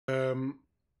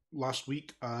last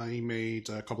week I made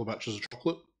a couple of batches of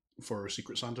chocolate for a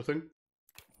Secret Santa thing.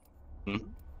 Mm-hmm.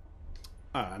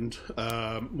 And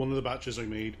one of the batches I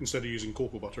made, instead of using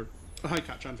cocoa butter... Hi,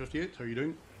 CatChan58, how are you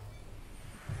doing?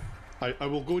 I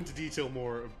will go into detail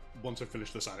more once I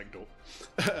finish this anecdote.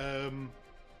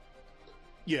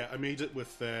 Yeah, I made it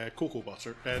with cocoa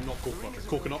butter, not cocoa butter,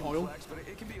 coconut oil. But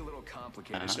it can be a little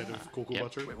complicated. Instead of cocoa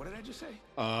butter. Wait, what did I just say?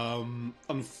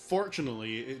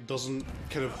 Unfortunately, it doesn't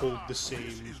kind of hold the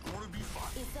same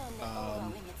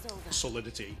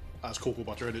solidity as cocoa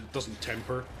butter, and it doesn't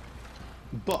temper.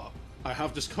 But I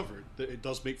have discovered that it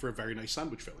does make for a very nice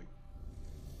sandwich filling.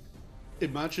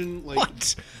 Imagine, like...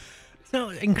 What? So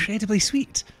incredibly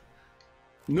sweet.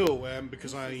 No,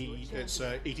 because it's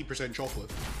 80%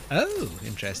 chocolate. Oh,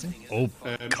 interesting. Oh,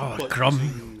 God, but Grum.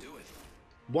 using-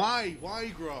 Why,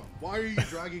 Grum? Why are you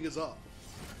dragging us up?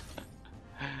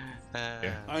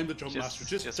 I'm the drum master.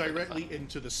 Just directly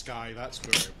into the sky. That's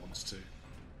where it wants to.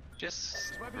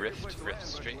 Just rift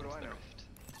straight into the rift.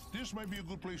 This might be a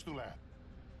good place to land.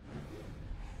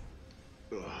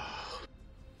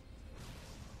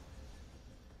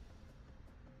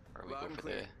 Or we go for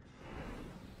the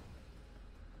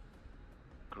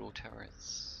grow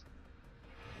towers.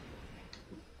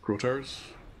 Grow towers?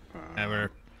 We're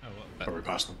Probably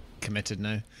past them. committed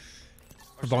now.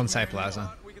 For Bonsai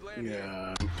Plaza.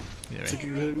 Yeah. Yeah, Think right.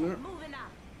 you're heading there?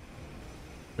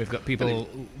 We've got people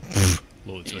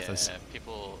loads with us.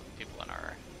 People in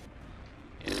our...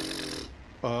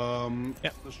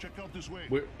 Yep. Let's check out this way.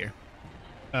 Where? Here.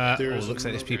 Oh, There's looks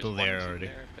like there's another- people there ones in already.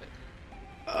 there,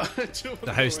 but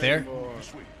The house there?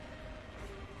 This way.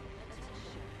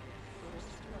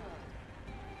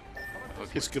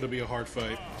 okay. It's gonna be a hard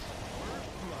fight.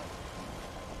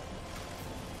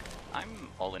 I'm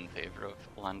all in favor of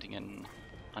landing in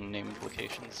unnamed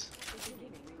locations.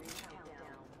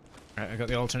 Right, I got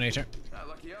the alternator.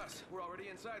 Lucky us. We're already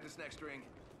inside this next ring.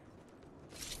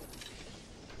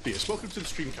 Yes, welcome to the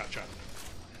stream, CatChan.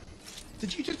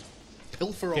 Did you just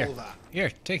pilfer Here. all of that?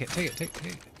 Here, take it.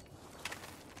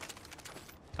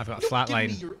 I've got a flat Give me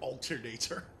line. your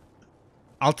alternator.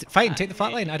 Fine, take the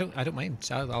flat line. I don't mind.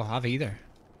 I'll have either.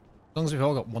 As long as we've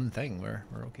all got one thing, we're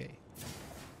okay.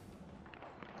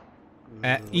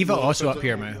 Eva well, also so up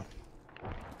here, the- Mao.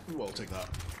 Well, I'll take that.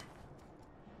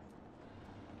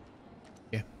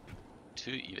 Yeah,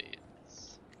 2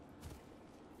 evades.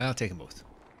 I'll take them both.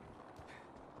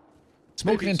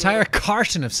 Smoke an Maybe entire so.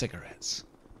 carton of cigarettes.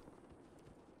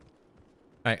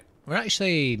 Right, we're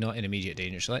actually not in immediate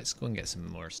danger, so let's go and get some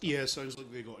more stuff. Yeah, sounds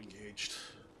like they got engaged.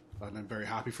 And I'm very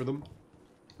happy for them.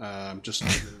 Just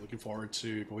really looking forward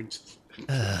to going to...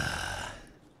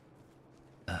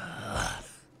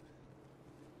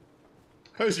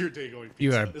 How's your day going, You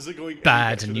Pizza? are Is it going any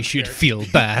bad, better and than you should Bertie, feel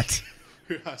bad.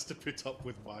 Who has to put up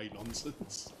with my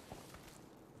nonsense?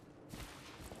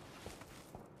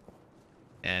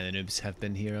 And the noobs have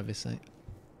been here, obviously.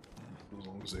 As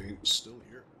long as they ain't still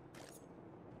here.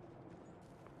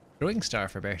 Throwing star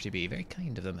for BertieB, very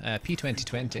kind of them. P2020.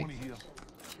 20 here.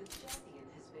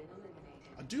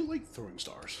 I do like throwing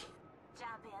stars.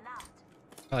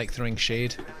 I like throwing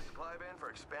shade. Clive in for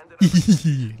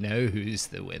expanded Now who's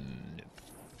the win?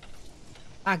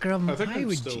 Grum, I think why I'm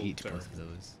would still you eat there. both of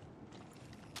those?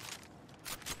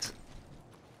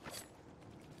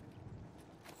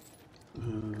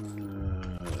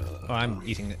 Oh, I'm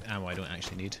eating ammo I don't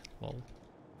actually need. Lol.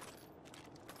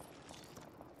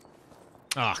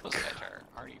 Ah, Those guys are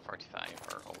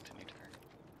RE45 or alternator.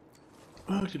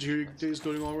 Did your days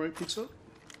going alright, Pizza?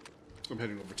 I'm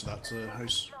heading over to that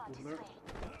house over there.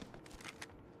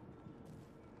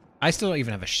 I still don't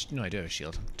even have a no, I do have a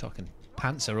shield. I'm talking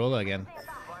Panzerola again.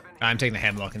 I'm taking the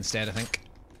Hemlock instead, I think.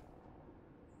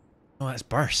 Oh, that's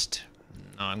burst.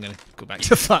 No, I'm gonna go back to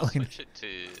the flatline. Switch it to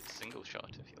single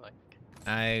shot if you like.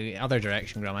 Other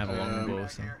direction, Grum. I have a longbow,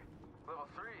 so. Level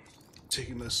 3.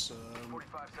 Taking this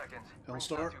 45 seconds.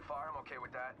 Hellstar. Not too far. I'm okay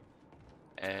with that.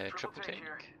 Triple take.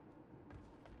 here.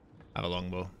 I have a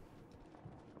longbow.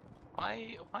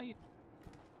 Why?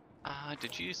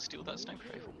 Did you steal that sniper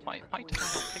rifle? Why did I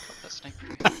not pick up that sniper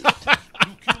rifle?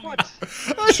 What?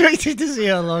 I was waiting to see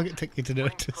how long it took you to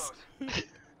notice.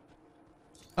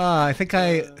 I think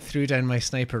I threw down my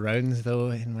sniper rounds though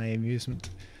in my amusement.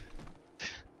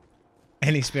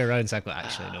 Any spare rounds? I've got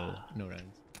actually no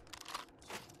rounds.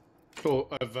 Oh,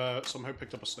 I've somehow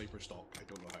picked up a sniper stock. I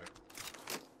don't know how.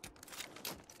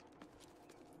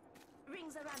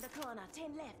 Rings around the corner,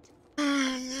 10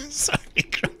 left. Sorry,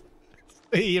 Grum.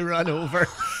 You run over.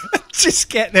 Just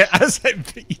get there as I'm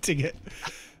eating it.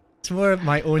 It's more of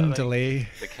my own like delay.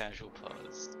 The casual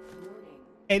pause.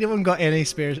 Anyone got any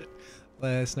spare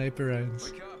sniper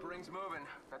rounds? Wake up, ring's moving.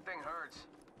 That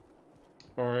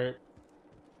Alright.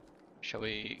 Shall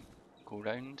we go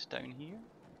round down here?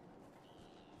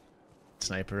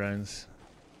 Sniper rounds.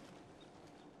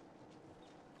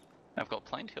 I've got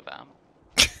plenty of ammo.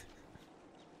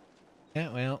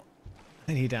 Yeah, well,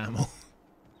 I need ammo.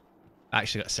 I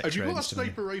actually got 6 Have you got a rounds to me.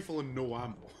 sniper rifle and no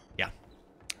ammo? Yeah.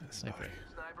 Sniper.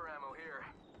 Sniper ammo here.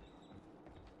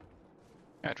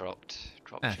 I dropped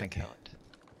Thank you.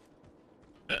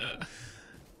 Attention.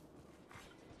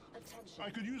 I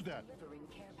could use that. Delivering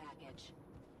care package.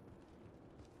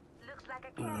 Looks like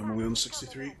a I'm only on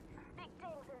 63. Big things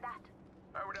in that.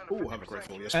 Alright, we're down to Oh, have a 50%.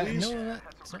 rifle, yes please. No,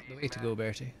 that's not the way to go,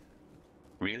 Bertie.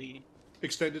 Really?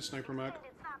 Extended sniper mag.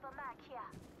 Extended sniper mag here.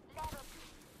 Level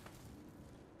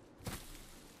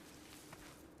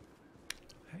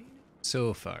 2.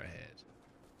 So far ahead.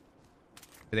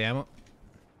 For the ammo?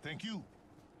 Thank you.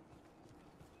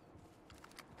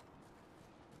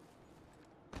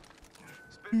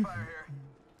 Spitfire here.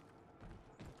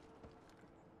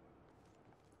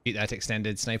 Beat that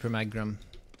extended sniper mag, Grum.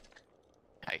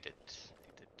 I did.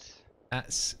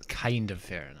 That's kind of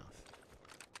fair enough.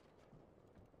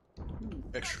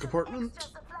 Extra compartment.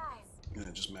 Extra supplies. Yeah,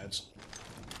 just meds.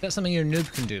 That's something your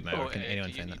noob can do, Mao, or Oh, can anyone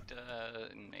do you find need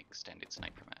that? an extended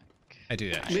sniper mag? I do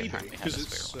I actually. Maybe, apparently have because a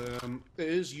it's spare it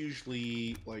is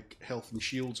usually like health and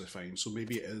shields I find, so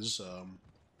maybe it is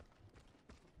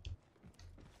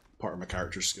part of my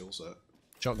character's skill set.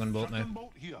 Shotgun bolt now. Shotgun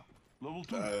bolt here. Level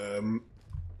 2.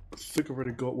 I think I've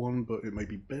already got one, but it might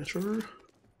be better.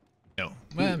 No.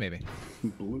 Well, maybe.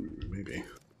 Blue, maybe.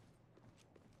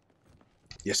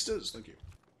 Yes, it is. Thank you.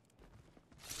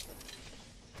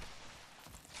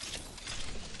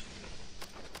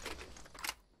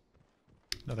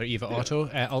 Another EVA auto.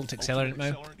 Alt accelerant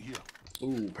now. Accelerant here.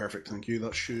 Oh, perfect. Thank you.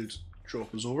 That should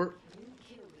drop us over. And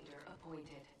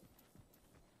we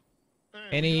got ourselves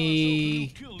a new Any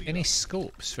kill leader. any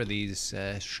scopes for these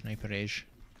sniper age?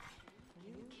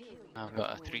 I've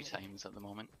got a 3 times at the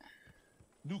moment.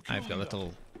 New kill I've got a leader.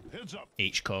 little Heads up.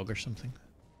 HCOG or something.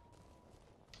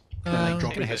 Dropping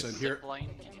Take this the in here. zip line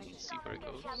and see where it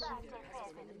goes.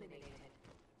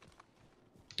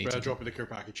 Dropping the care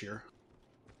package here.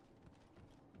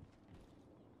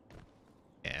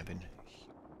 Yeah, I've been.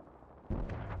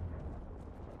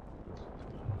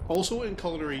 Also, in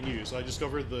culinary news, I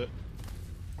discovered that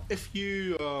if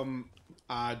you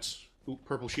add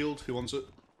purple shield, who wants it?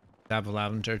 Dab of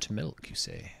lavender to milk, you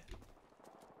say?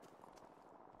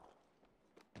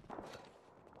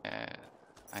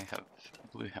 I have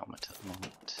blue helmet at the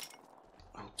moment.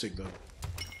 I'll take the.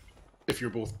 If you're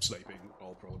both sniping,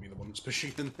 I'll probably be the one that's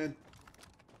pushing in then.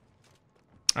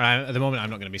 At the moment, I'm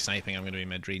not going to be sniping. I'm going to be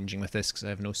mid-ranging with this because I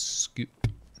have no scoop.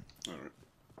 Alright.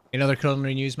 Any other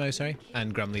culinary news, Mo? Sorry,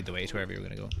 and Grum, lead the way to wherever you're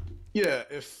going to go. Yeah,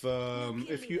 if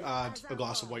you add a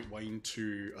glass of white wine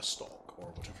to a stock or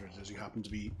whatever it is you happen to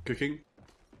be cooking,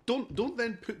 don't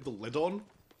then put the lid on,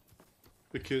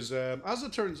 because as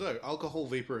it turns out, alcohol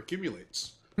vapor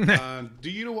accumulates. And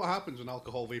do you know what happens when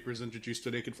alcohol vapor is introduced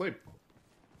to naked flame?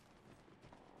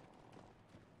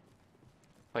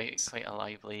 Quite a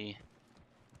lively.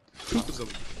 It was a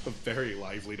very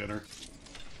lively dinner.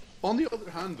 On the other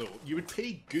hand, though, you would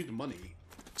pay good money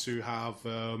to have,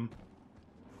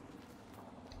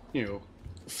 you know,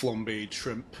 flambéed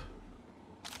shrimp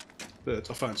at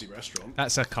a fancy restaurant.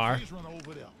 That's a car. Please run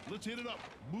over there. Let's hit it up.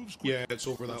 Moves quick. Yeah, it's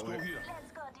over Let's that go way. here.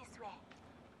 Let's go this way.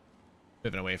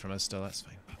 Moving away from us still, that's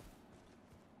fine.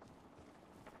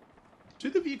 Do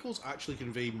the vehicles actually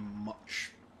convey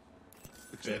much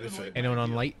benefit? Anyone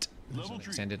on light? There's Level an 3.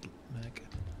 extended mag.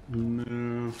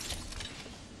 No.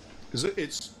 Is it?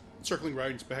 It's circling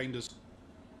round behind us.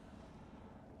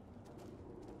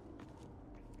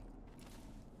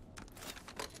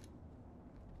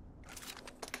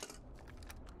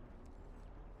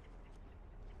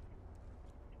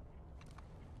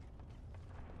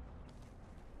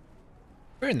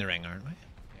 We're in the ring, aren't we?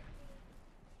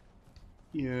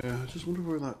 Yeah, I just wonder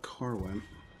where that car went.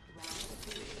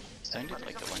 Sounded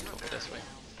like it went over this way.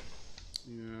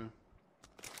 Yeah.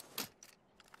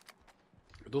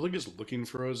 I don't think it's looking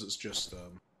for us, it's just,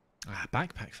 Ah,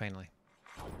 backpack finally.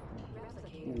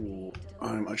 ooh,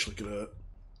 I'm actually gonna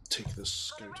take this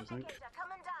scout, I think. They're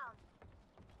coming down.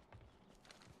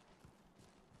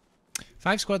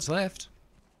 5 squads left.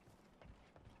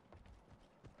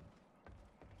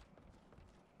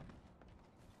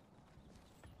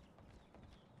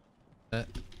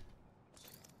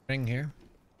 Ring here.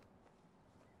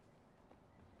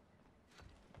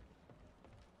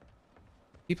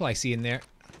 People I see in there.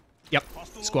 Yep,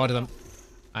 squad of them.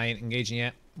 I ain't engaging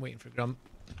yet. Waiting for Grum.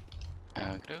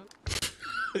 Go.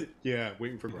 Yeah,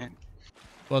 waiting for Grum.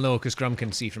 Well, no, because Grum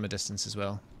can see from a distance as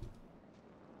well.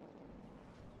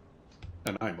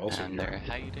 And I'm also And here. they're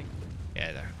hiding.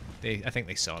 Yeah, I think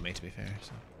they saw me, to be fair.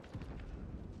 So.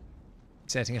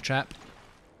 Setting a trap.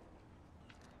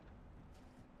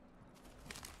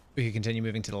 We could continue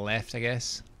moving to the left, I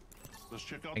guess, Let's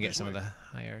check out and get this some of way.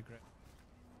 the higher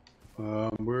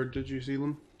ground. Where did you see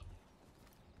them?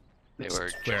 They were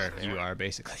just Where there, you are,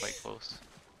 basically. quite close.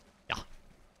 Yeah.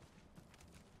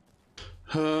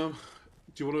 Do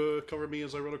you want to cover me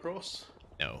as I run across?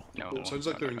 No. No. It sounds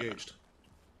like no, they're no, no. engaged.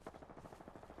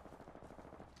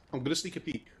 I'm gonna sneak a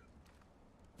peek.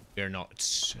 You're not.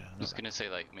 I was gonna say,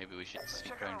 like, maybe we should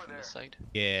sneak Check around over from there. this side.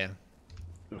 Yeah.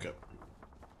 Okay.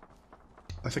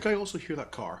 I think I also hear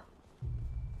that car.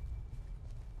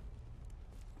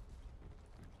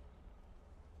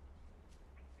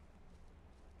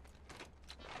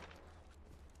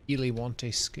 Really want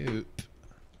a scoop.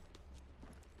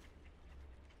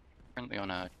 Currently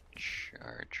on a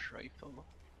charge rifle.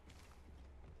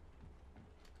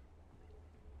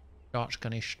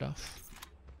 Shotgunny stuff.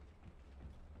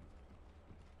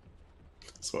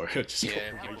 Sorry, I just got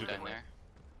Yeah, people reminded down of my- there.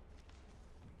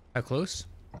 How close?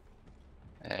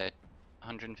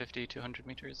 150, 200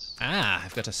 meters. Ah,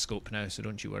 I've got a scope now, so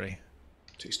don't you worry.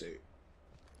 Tasty.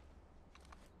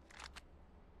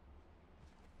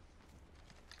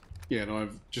 Yeah, no,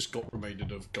 I've just got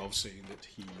reminded of Gov saying that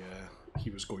he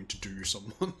was going to do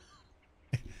someone.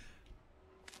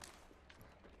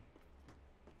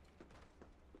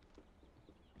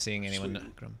 Seeing anyone,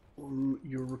 Sweet. Grum?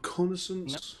 Your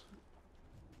reconnaissance.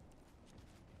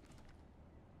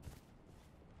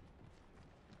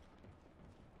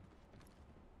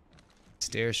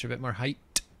 Stairs for a bit more height.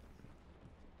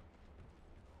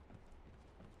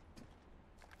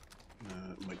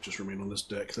 Might just remain on this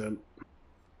deck then.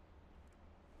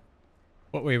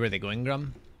 What way were they going,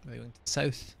 Grum? Were they going to the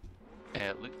south?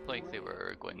 It looked like they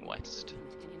were going west.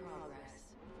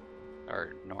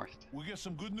 Or north. We get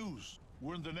some good news.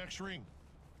 We're in the next ring.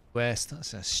 West?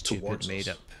 That's a stupid Towards made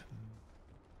us.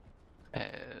 up.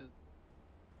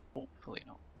 Hopefully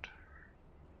not.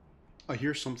 I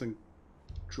hear something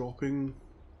dropping.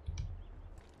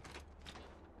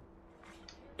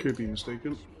 Could be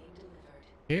mistaken.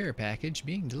 Care package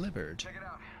being delivered. Check it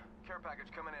out. Care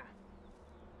package coming in.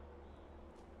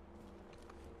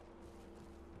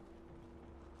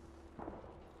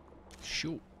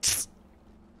 Shoot.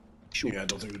 Shoot. Yeah, I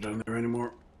don't think they're down there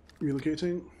anymore.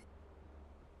 Relocating.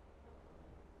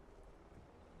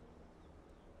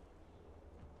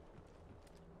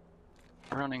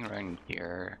 Running around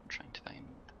here, trying to find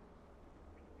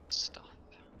stuff.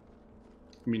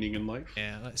 Meaning in life.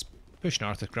 Yeah, let's push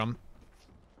north with Grum.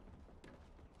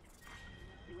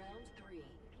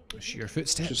 Push your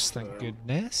footsteps, Just, thank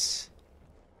goodness.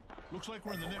 Looks like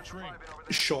we're in the next ring.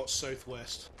 Shot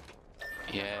southwest.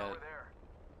 Yeah, Over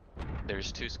there.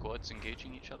 there's two squads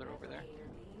engaging each other over there.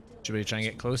 Should we try and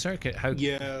get closer? How?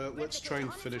 Yeah, let's try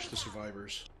and finish the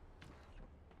survivors.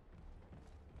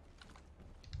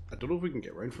 I don't know if we can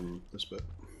get around from this bit.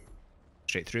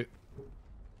 Straight through.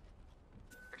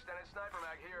 Extended sniper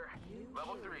mag here.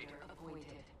 Level 3.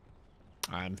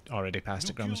 I'm already past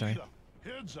New it, Grum, kill sorry. leader.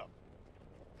 Heads up.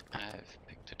 I've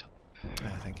picked it up.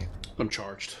 Ah, thank you. I'm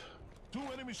charged. 2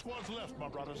 enemy squads left, my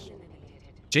brothers.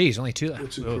 Jeez, only two left.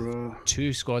 Waiting Oh, for,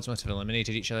 two squads must have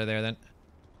eliminated each other there then.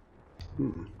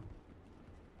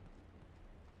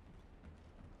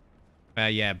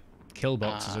 Yeah, kill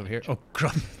box is over here. Oh,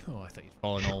 Grum. Oh, I thought you'd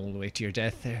fallen all the way to your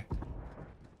death there.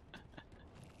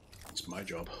 It's my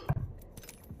job.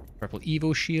 Purple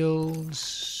Evo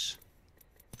shields.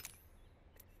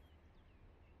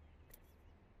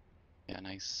 Yeah,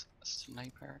 nice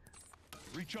sniper.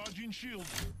 Recharging shield.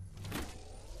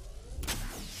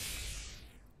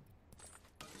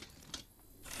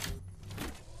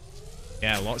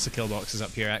 Yeah, lots of kill boxes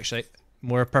up here actually.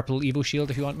 More purple Evo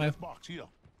shield if you want, Mao. Box here.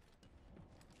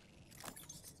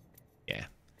 Yeah.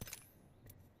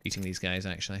 Beating these guys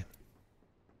actually.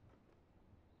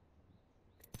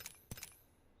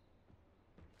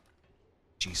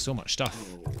 Geez, so much stuff.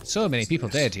 So many people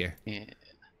dead here. Yeah.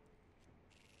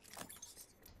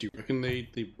 Do you reckon they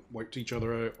wiped each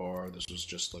other out, or this was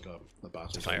just like a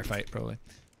battle? Firefight probably.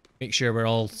 Make sure we're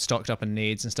all stocked up on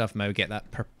nades and stuff. Mao, get that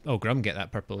oh, Grum, get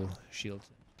that purple shield.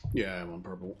 Yeah, I'm on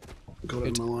purple. Got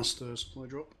it in my last supply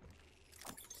drop.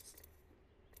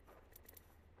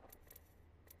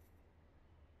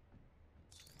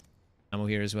 Ammo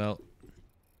here as well.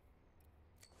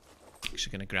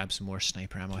 Actually gonna grab some more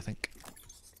sniper ammo, I think.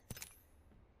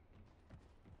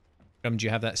 Grum, do you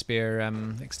have that spare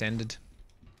extended?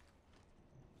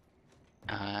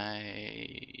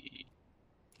 I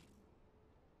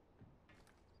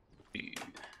do.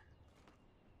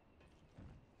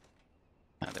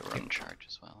 They were on charge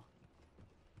as well.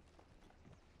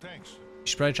 Thanks. You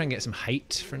should probably try and get some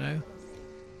height for now.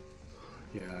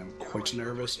 Yeah, I'm quite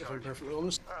nervous, if I'm perfectly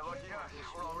honest. Alright, lucky us.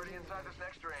 We're already inside this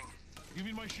next ring.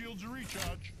 Giving my shields a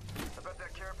recharge. I bet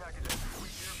that care package is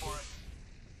sweet here for us.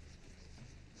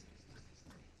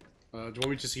 Do you want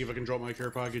me to see if I can drop my care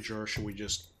package, or should we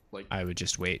just, like... I would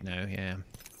just wait now, yeah.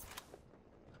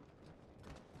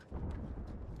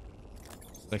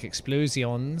 Like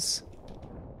explosions.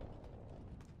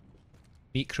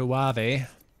 Microwave.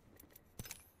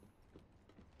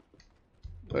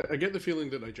 I get the feeling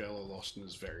that Nigella Lawson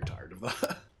is very tired of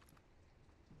that.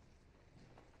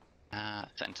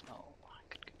 Sentinel.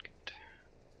 Good.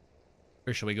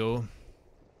 Where shall we go?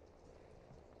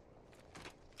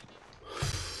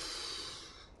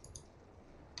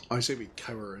 I say we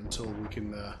cower until we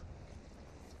can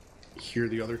hear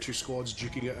the other two squads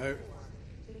duking it out.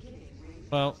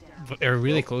 Well, they're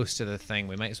really close to the thing.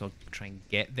 We might as well try and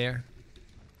get there.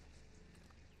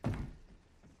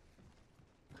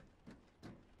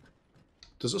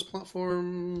 Does this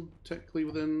platform technically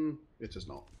within... It is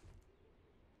not.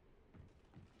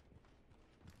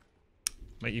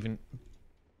 Might even...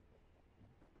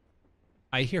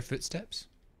 I hear footsteps.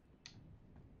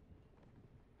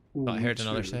 Ooh, Not heard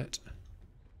another two. set.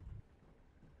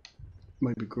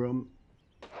 Might be Grum.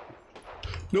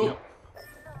 No! No one's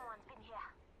been here.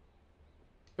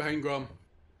 Behind Grum.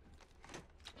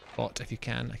 Bot if you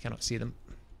can. I cannot see them.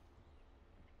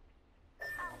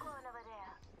 I'm going over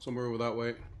there. Somewhere over that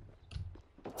way.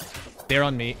 They're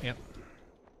on me. Yep.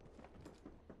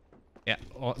 Yeah,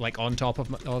 like on top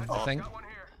of, of the thing. Got one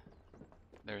here.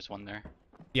 There's one there.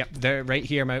 Yep, they're right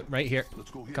here, Mout. Right here.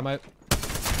 Let's go here. Come out.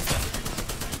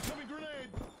 Incoming grenade.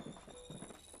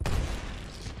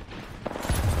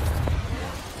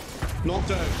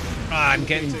 Knocked out. Ah, I'm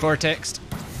getting vortexed.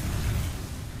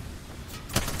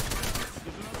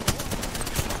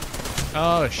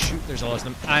 Oh shoot, there's a lot of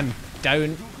them. I'm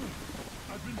down.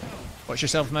 Watch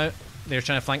yourself, Mout. They're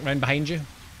trying to flank round behind you.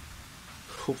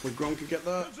 Hopefully Grum can get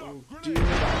that. Oh dear.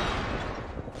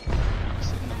 I'm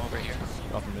sitting them over here.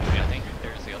 Off and I moving. think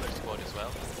there's the other squad as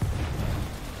well.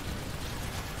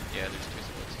 Yeah, there's two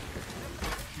squads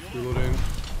here. Reloading.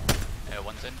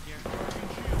 One's in here.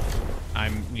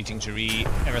 I'm needing to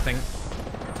everything.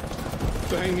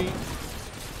 Behind me. Reload.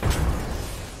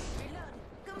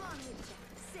 Come on, Ninja.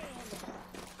 Say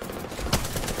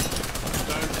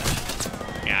hello.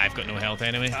 Down. Yeah, I've got no health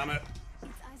anyway. Damn it.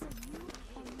 It's either you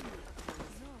or me.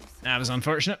 That was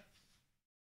unfortunate.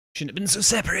 Shouldn't have been so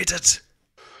separated.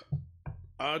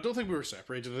 I don't think we were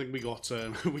separated. I think we got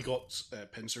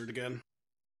pincered again.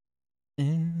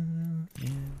 True.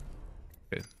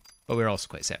 But we're also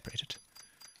quite separated.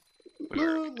 We were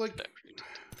No, like separated.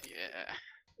 Yeah.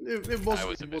 it I wasn't.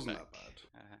 was a It bit wasn't back. that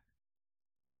bad.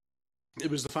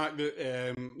 It was the fact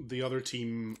that the other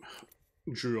team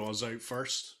drew us out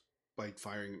first by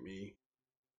firing at me,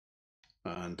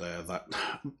 and that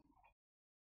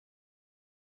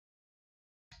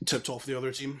tipped off the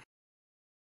other team,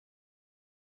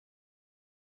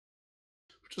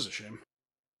 which is a shame.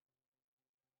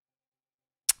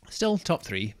 Still top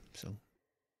 3, so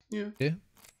Yeah. yeah.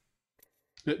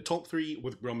 Top 3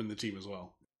 with Grum in the team as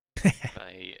well.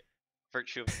 By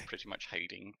virtue of pretty much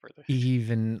hiding for the...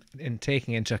 Even in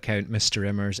taking into account Mr.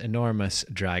 Rimmer's enormous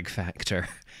drag factor,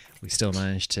 we still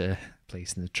managed to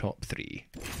place in the top 3.